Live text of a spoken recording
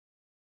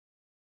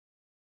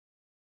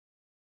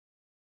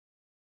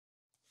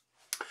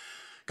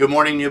Good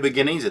morning, New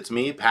Beginnings. It's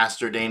me,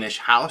 Pastor Danish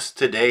House.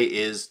 Today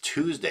is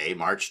Tuesday,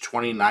 March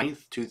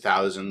 29th,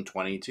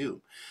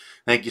 2022.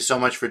 Thank you so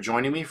much for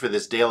joining me for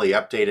this daily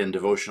update and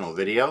devotional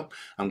video.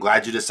 I'm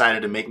glad you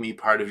decided to make me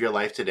part of your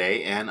life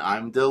today, and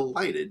I'm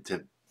delighted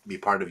to be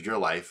part of your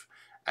life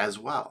as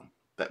well.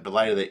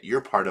 Delighted that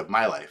you're part of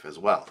my life as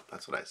well.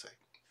 That's what I say.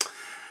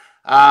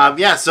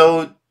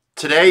 So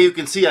today you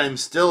can see I'm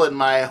still in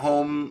my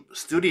home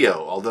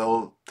studio,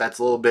 although that's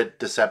a little bit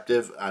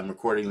deceptive. I'm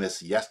recording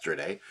this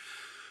yesterday,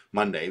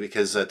 Monday,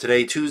 because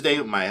today, Tuesday,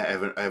 I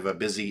have a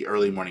busy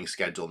early morning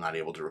schedule, not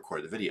able to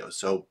record the video.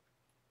 So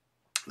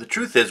the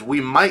truth is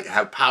we might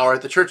have power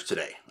at the church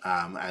today.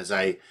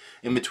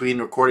 In between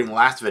recording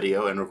last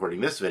video and recording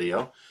this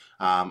video,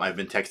 I've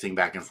been texting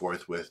back and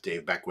forth with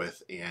Dave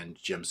Beckwith and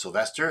Jim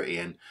Sylvester,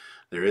 and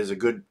there is a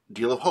good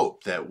deal of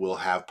hope that we'll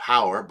have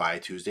power by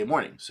Tuesday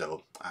morning.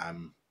 So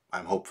I'm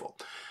hopeful.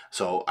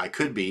 So I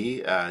could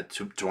be,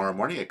 tomorrow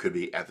morning, I could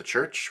be at the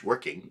church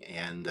working,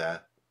 and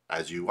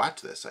as you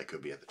watch this, I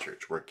could be at the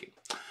church working.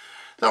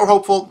 So we're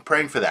hopeful,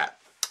 praying for that.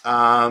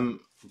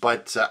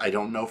 But I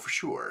don't know for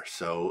sure.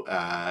 So,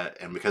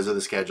 and because of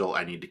the schedule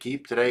I need to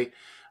keep today,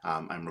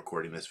 I'm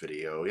recording this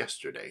video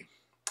yesterday.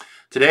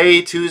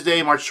 Today,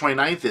 Tuesday, March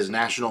 29th, is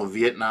National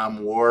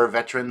Vietnam War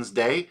Veterans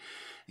Day.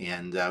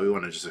 And we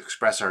want to just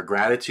express our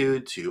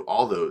gratitude to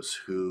all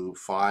those who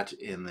fought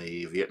in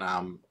the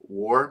Vietnam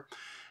War.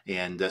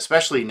 And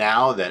especially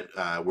now that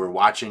we're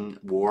watching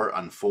war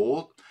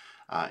unfold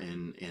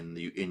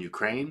in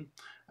Ukraine,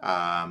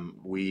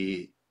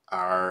 we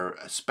are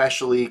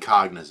especially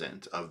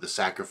cognizant of the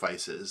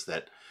sacrifices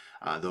that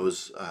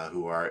those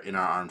who are in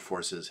our armed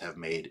forces have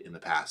made in the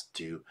past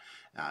to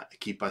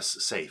keep us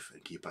safe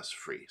and keep us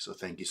free. So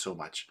thank you so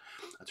much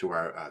to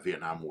our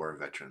Vietnam War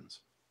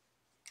veterans.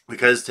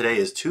 Because today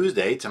is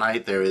Tuesday,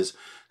 tonight there is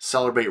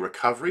Celebrate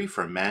Recovery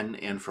for men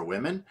and for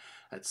women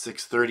at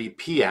 6:30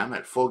 p.m.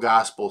 at Full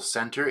Gospel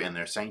Center in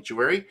their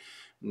sanctuary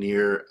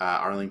near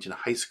Arlington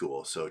High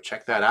School. So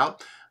check that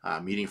out.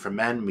 Meeting for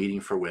men,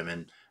 meeting for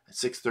women at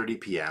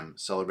 6:30 p.m.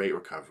 Celebrate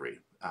Recovery,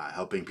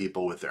 helping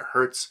people with their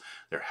hurts,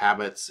 their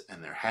habits,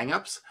 and their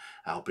hang-ups,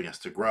 helping us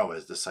to grow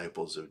as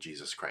disciples of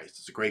Jesus Christ.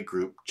 It's a great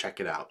group. Check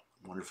it out.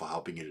 Wonderful,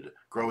 helping you to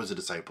grow as a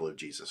disciple of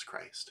Jesus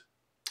Christ.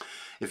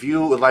 If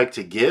you would like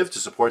to give to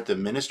support the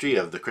ministry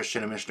of the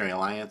Christian and Missionary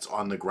Alliance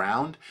on the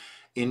ground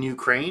in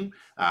Ukraine,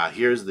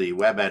 here's the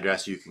web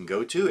address you can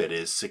go to. It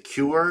is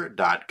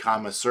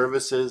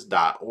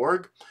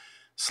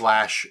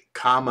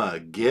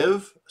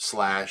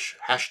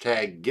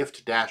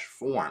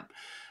secure.commaservices.org/give/gift-form.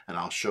 And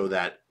I'll show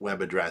that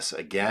web address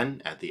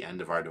again at the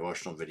end of our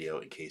devotional video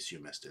in case you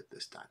missed it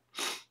this time.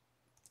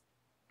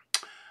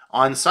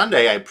 On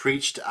Sunday, I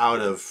preached out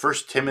of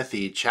 1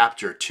 Timothy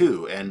chapter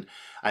 2, and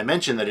I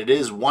mentioned that it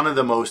is one of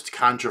the most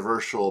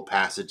controversial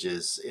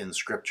passages in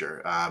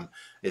Scripture.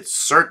 It's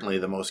certainly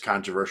the most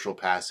controversial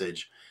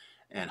passage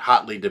and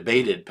hotly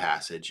debated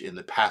passage in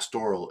the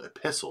pastoral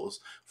epistles,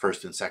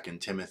 1st and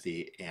 2nd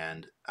Timothy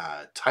and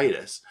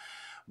Titus.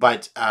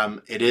 But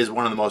it is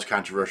one of the most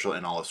controversial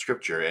in all of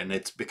Scripture, and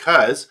it's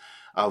because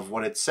of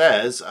what it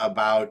says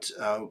about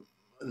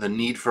the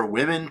need for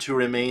women to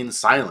remain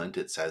silent,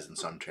 it says in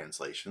some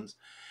translations,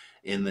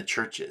 in the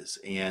churches.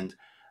 And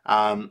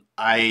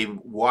I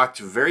walked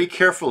very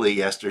carefully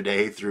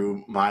yesterday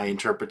through my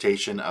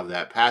interpretation of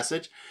that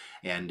passage.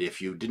 And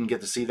if you didn't get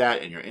to see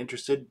that and you're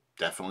interested,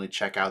 definitely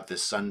check out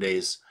this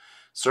Sunday's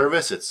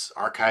service. It's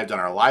archived on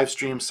our live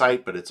stream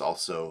site, but it's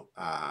also,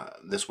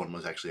 this one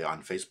was actually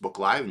on Facebook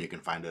Live, and you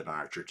can find it on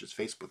our church's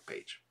Facebook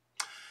page.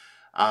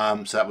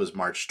 So that was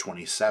March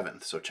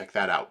 27th, so check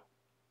that out.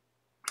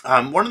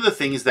 One of the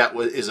things that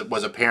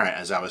was apparent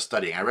as I was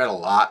studying, I read a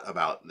lot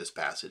about this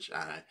passage,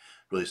 and I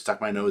really stuck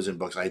my nose in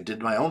books. I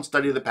did my own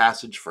study of the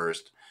passage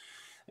first,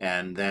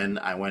 and then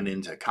I went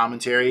into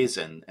commentaries,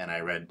 and I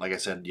read, like I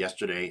said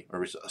yesterday,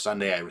 or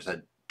Sunday, I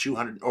read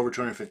over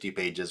 250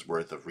 pages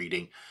worth of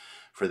reading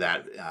for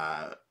that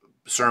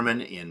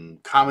sermon in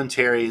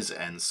commentaries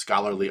and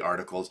scholarly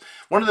articles.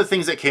 One of the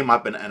things that came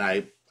up, and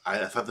I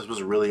thought this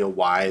was really a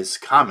wise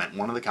comment,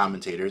 one of the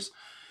commentators,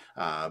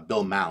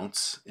 Bill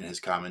Mounts, in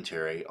his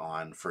commentary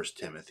on 1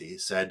 Timothy,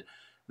 said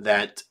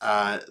that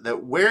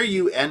that where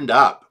you end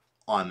up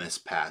on this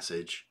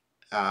passage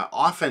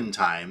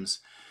oftentimes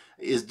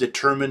is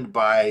determined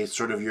by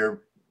sort of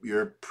your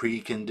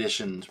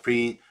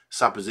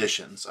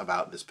presuppositions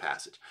about this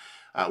passage.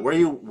 Where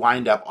you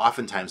wind up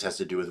oftentimes has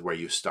to do with where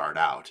you start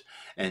out.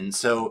 And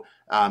so,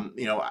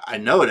 I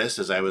noticed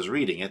as I was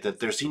reading it that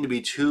there seemed to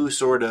be two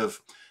sort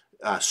of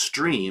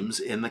streams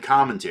in the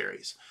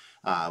commentaries.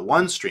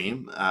 One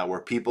stream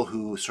were people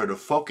who sort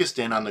of focused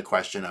in on the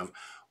question of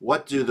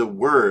what do the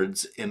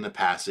words in the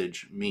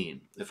passage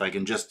mean? If I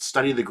can just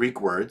study the Greek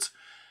words,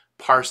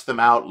 parse them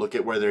out, look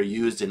at where they're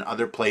used in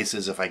other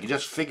places, if I can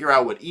just figure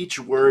out what each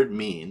word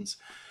means,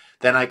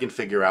 then I can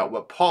figure out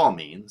what Paul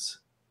means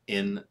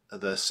in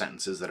the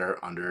sentences that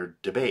are under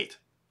debate.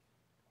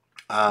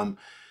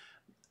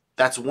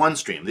 That's one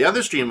stream. The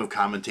other stream of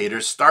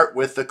commentators start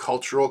with the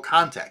cultural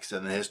context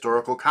and the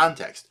historical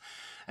context.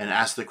 and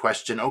ask the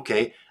question,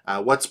 okay,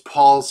 what's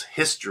Paul's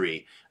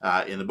history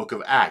in the book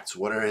of Acts?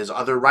 What are his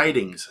other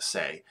writings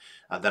say?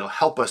 That'll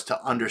help us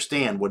to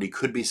understand what he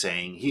could be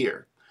saying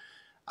here.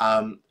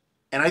 And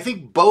I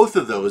think both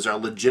of those are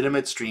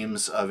legitimate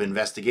streams of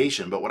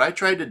investigation. But what I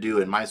tried to do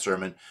in my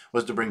sermon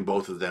was to bring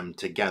both of them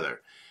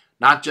together.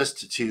 Not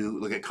just to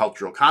look at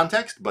cultural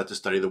context, but to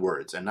study the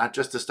words. And not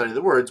just to study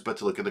the words, but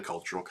to look at the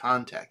cultural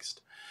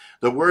context.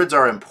 The words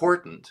are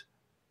important,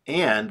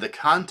 and the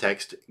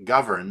context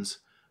governs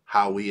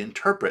how we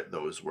interpret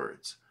those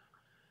words.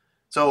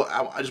 So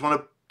I just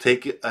want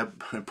to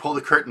pull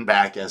the curtain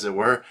back, as it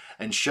were,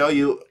 and show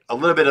you a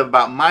little bit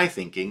about my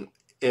thinking.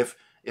 If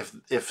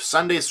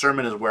Sunday's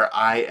sermon is where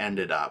I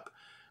ended up,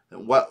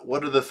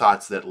 what are the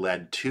thoughts that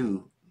led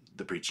to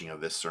the preaching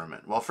of this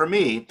sermon? Well, for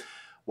me,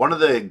 one of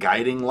the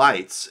guiding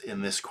lights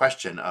in this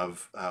question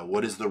of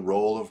what is the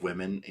role of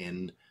women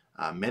in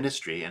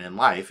ministry and in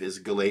life is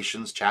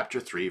Galatians chapter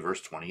 3,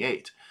 verse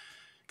 28.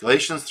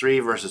 Galatians 3,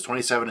 verses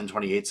 27 and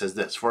 28 says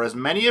this: "For as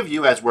many of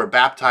you as were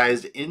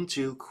baptized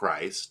into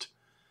Christ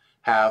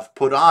have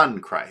put on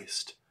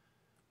Christ.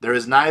 There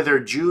is neither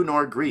Jew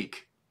nor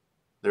Greek.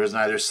 There is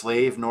neither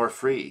slave nor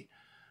free.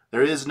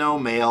 There is no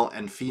male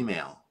and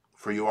female,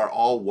 for you are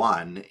all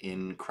one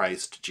in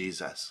Christ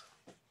Jesus."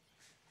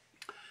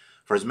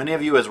 For as many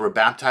of you as were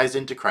baptized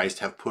into Christ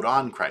have put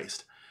on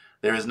Christ.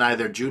 There is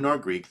neither Jew nor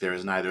Greek, there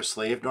is neither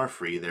slave nor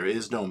free, there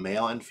is no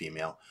male and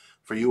female,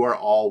 for you are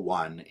all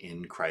one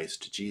in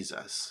Christ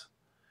Jesus.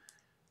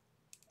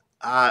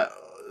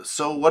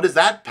 So what is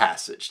that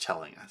passage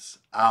telling us?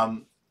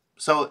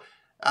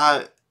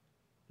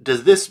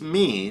 Does this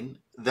mean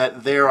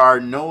that there are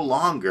no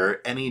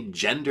longer any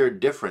gender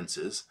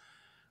differences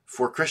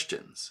for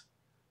Christians?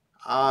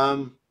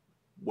 It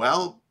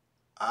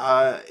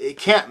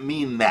can't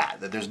mean that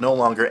there's no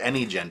longer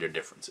any gender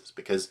differences,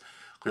 because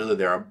clearly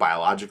there are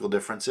biological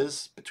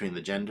differences between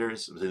the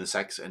genders, between the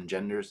sex and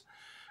genders.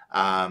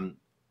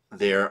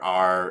 There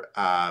are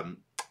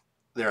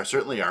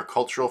certainly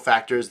cultural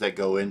factors that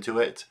go into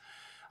it.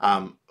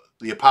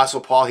 The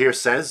Apostle Paul here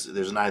says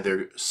there's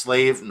neither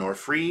slave nor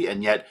free,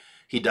 and yet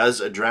he does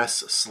address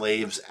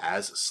slaves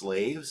as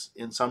slaves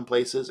in some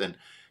places, and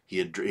he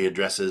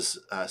addresses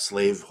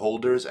slave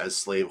holders as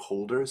slave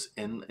holders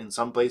in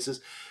some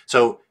places.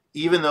 So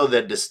even though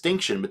the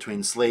distinction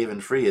between slave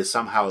and free is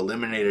somehow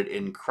eliminated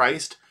in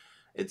Christ,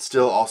 it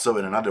still also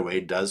in another way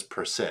does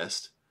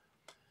persist.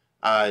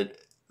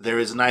 There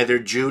is neither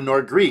Jew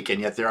nor Greek, and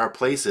yet there are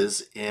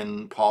places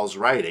in Paul's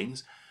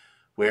writings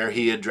where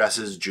he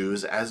addresses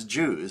Jews as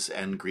Jews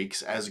and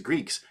Greeks as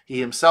Greeks.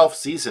 He himself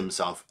sees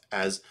himself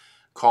as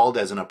called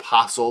as an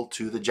apostle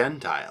to the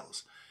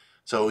Gentiles.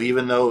 So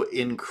even though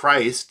in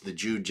Christ the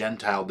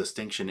Jew-Gentile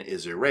distinction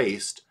is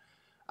erased,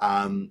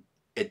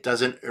 it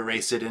doesn't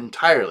erase it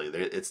entirely.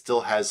 It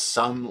still has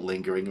some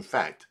lingering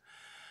effect.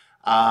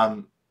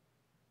 So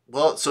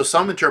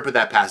some interpret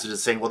that passage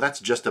as saying, well, that's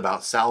just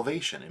about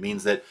salvation. It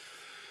means that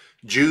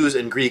Jews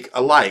and Greek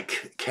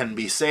alike can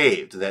be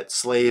saved, that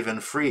slave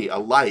and free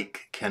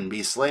alike can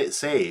be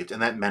saved,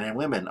 and that men and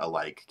women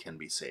alike can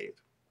be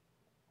saved.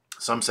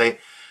 Some say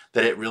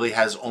that it really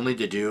has only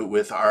to do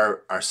with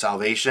our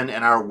salvation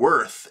and our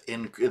worth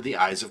in the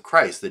eyes of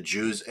Christ. The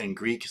Jews and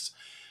Greeks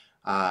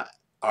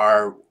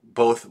are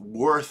both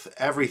worth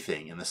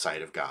everything in the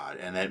sight of God,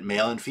 and that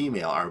male and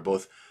female are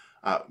both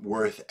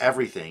worth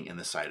everything in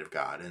the sight of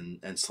God,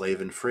 and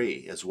slave and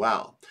free as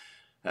well.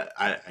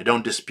 I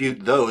don't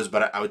dispute those,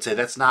 but I would say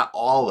that's not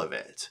all of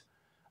it.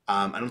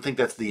 I don't think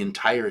that's the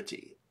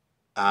entirety.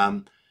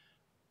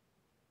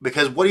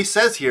 Because what he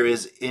says here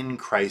is in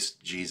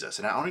Christ Jesus.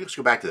 And I want to just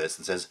go back to this.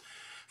 It says,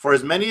 "For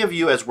as many of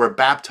you as were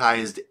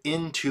baptized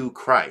into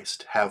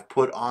Christ have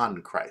put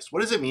on Christ."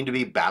 What does it mean to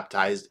be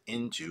baptized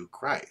into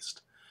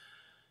Christ?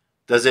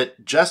 Does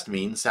it just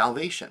mean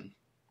salvation?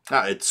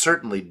 Now, it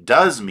certainly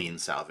does mean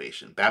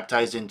salvation.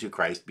 Baptized into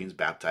Christ means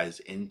baptized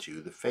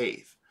into the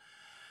faith.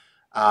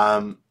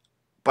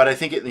 But I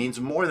think it means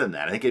more than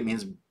that. I think it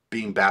means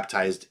being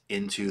baptized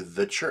into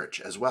the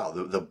church as well,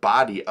 the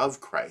body of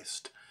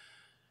Christ.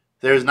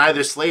 "There is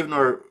neither slave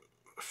nor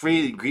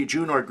free,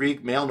 Jew nor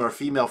Greek, male nor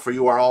female, for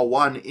you are all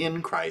one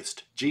in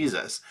Christ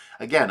Jesus."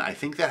 Again, I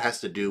think that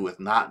has to do with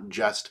not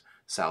just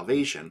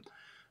salvation,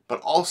 but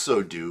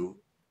also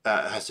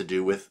has to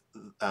do with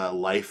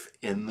life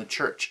in the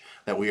church,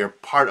 that we are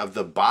part of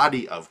the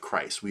body of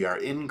Christ. We are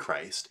in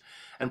Christ.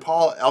 And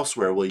Paul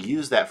elsewhere will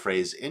use that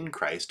phrase "in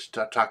Christ"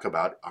 to talk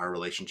about our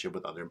relationship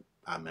with other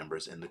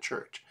members in the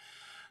church.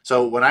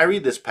 So when I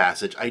read this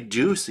passage, I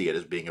do see it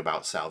as being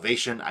about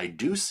salvation. I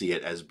do see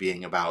it as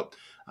being about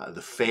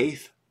the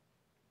faith,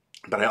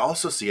 but I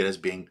also see it as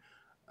being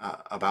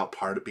about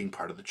being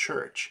part of the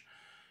church.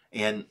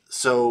 And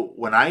so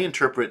when I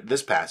interpret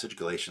this passage,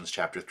 Galatians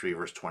chapter 3,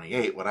 verse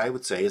 28, what I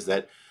would say is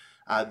that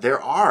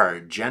there are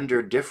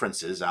gender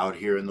differences out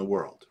here in the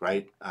world,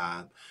 right?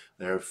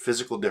 There are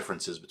physical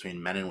differences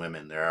between men and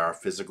women. There are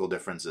physical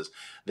differences.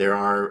 There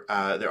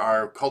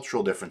are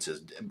cultural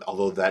differences,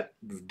 although that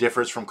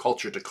differs from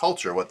culture to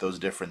culture what those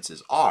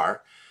differences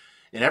are.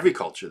 In every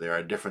culture, there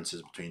are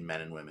differences between men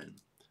and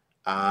women.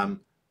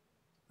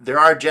 There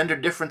are gender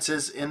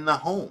differences in the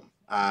home.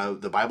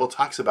 The Bible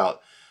talks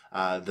about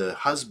the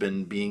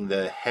husband being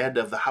the head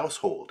of the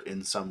household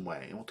in some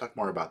way. And we'll talk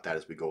more about that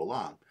as we go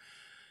along.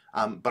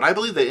 But I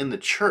believe that in the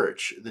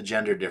church, the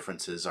gender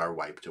differences are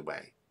wiped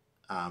away.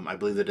 I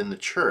believe that in the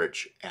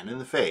church and in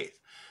the faith,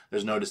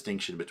 there's no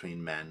distinction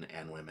between men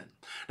and women.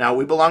 Now,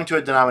 we belong to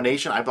a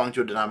denomination. I belong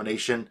to a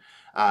denomination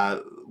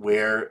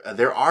where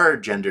there are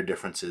gender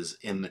differences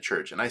in the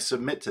church, and I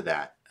submit to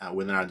that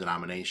within our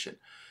denomination.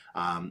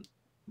 Um,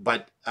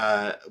 but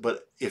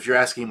if you're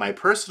asking my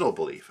personal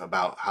belief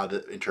about how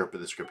to interpret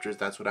the scriptures,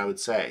 that's what I would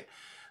say.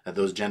 That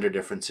those gender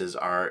differences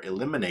are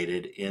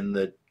eliminated in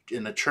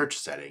the church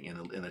setting,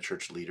 in the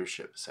church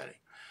leadership setting.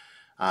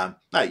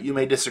 Now, you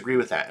may disagree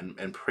with that,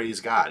 and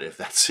praise God if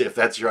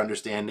that's your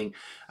understanding.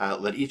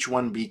 Let each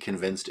one be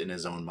convinced in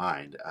his own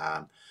mind.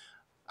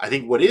 I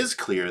think what is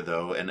clear,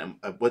 though, and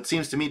what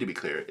seems to me to be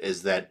clear,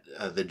 is that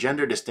the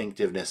gender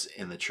distinctiveness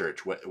in the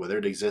church, whether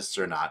it exists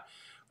or not,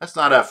 that's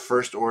not a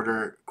first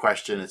order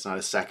question. It's not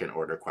a second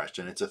order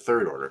question. It's a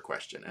third order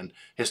question. And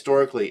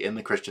historically, in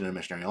the Christian and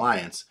Missionary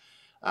Alliance,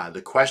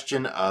 the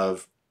question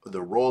of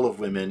the role of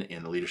women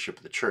in the leadership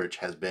of the church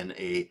has been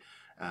a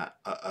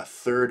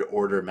third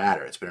order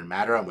matter. It's been a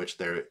matter on which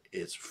there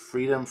is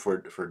freedom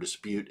for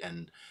dispute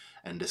and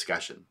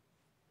discussion.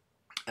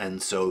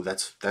 And so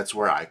that's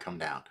where I come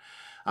down.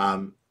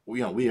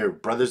 We are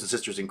brothers and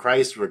sisters in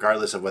Christ,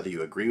 regardless of whether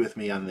you agree with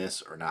me on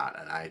this or not.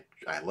 And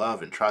I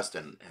love and trust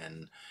and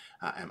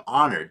am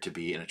honored to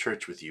be in a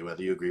church with you,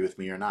 whether you agree with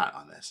me or not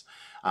on this.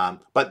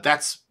 But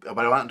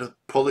I want to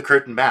pull the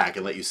curtain back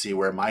and let you see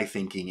where my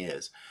thinking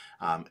is.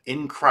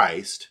 In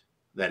Christ,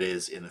 that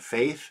is, in the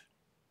faith,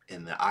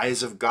 in the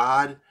eyes of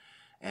God,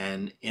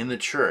 and in the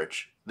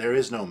church, there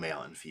is no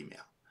male and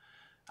female.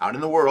 Out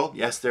in the world,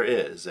 yes, there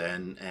is,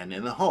 and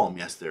in the home,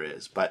 yes, there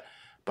is, but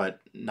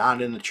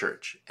not in the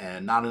church,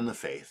 and not in the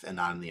faith, and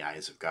not in the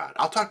eyes of God.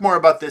 I'll talk more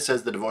about this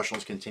as the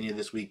devotionals continue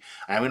this week.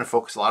 I am going to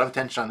focus a lot of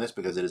attention on this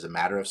because it is a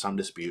matter of some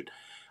dispute,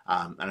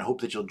 and I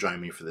hope that you'll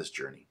join me for this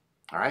journey.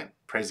 All right?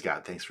 Praise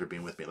God. Thanks for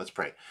being with me. Let's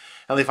pray.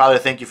 Heavenly Father,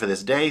 thank you for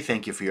this day.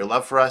 Thank you for your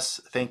love for us.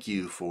 Thank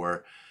you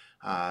for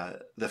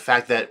the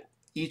fact that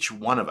each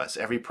one of us,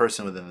 every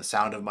person within the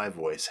sound of my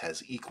voice,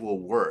 has equal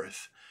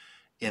worth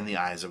in the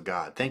eyes of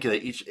God. Thank you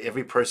that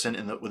every person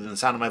within the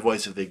sound of my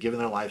voice, if they've given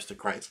their lives to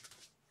Christ,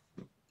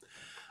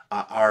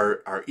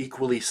 are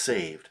equally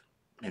saved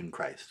in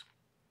Christ.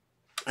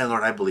 And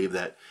Lord, I believe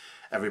that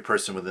every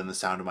person within the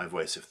sound of my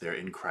voice, if they're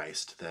in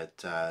Christ, that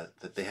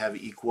they have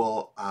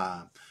equal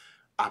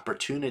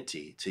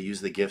opportunity to use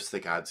the gifts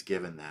that God's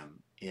given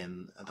them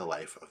in the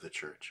life of the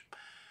church.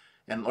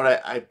 And Lord,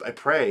 I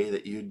pray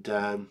that you'd,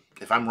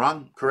 if I'm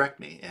wrong, correct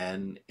me,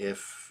 and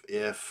if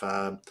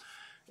I'm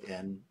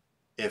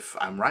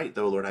right,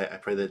 though, Lord, I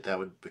pray that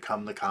would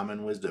become the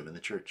common wisdom in the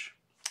church.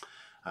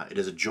 It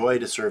is a joy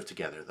to serve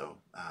together, though,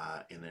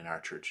 in our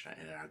church,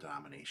 in our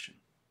denomination.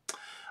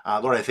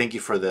 Lord, I thank you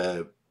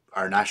for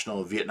our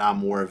National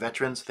Vietnam War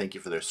veterans. Thank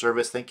you for their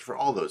service. Thank you for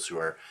all those who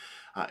are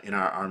in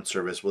our armed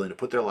service, willing to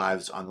put their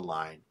lives on the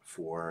line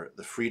for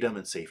the freedom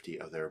and safety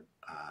of their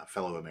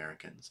fellow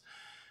Americans.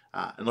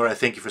 And Lord, I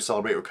thank you for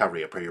Celebrate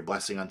Recovery. I pray your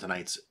blessing on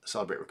tonight's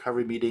Celebrate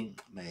Recovery meeting.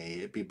 May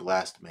it be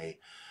blessed. May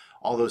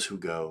all those who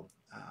go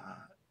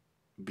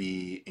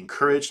be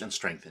encouraged and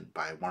strengthened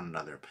by one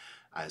another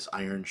as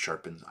iron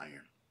sharpens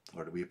iron.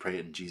 Lord, we pray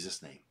it in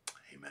Jesus' name.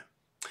 Amen.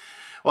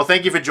 Well,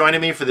 thank you for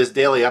joining me for this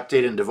daily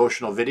update and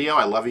devotional video.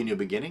 I love you, New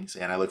Beginnings,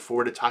 and I look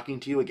forward to talking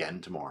to you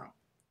again tomorrow.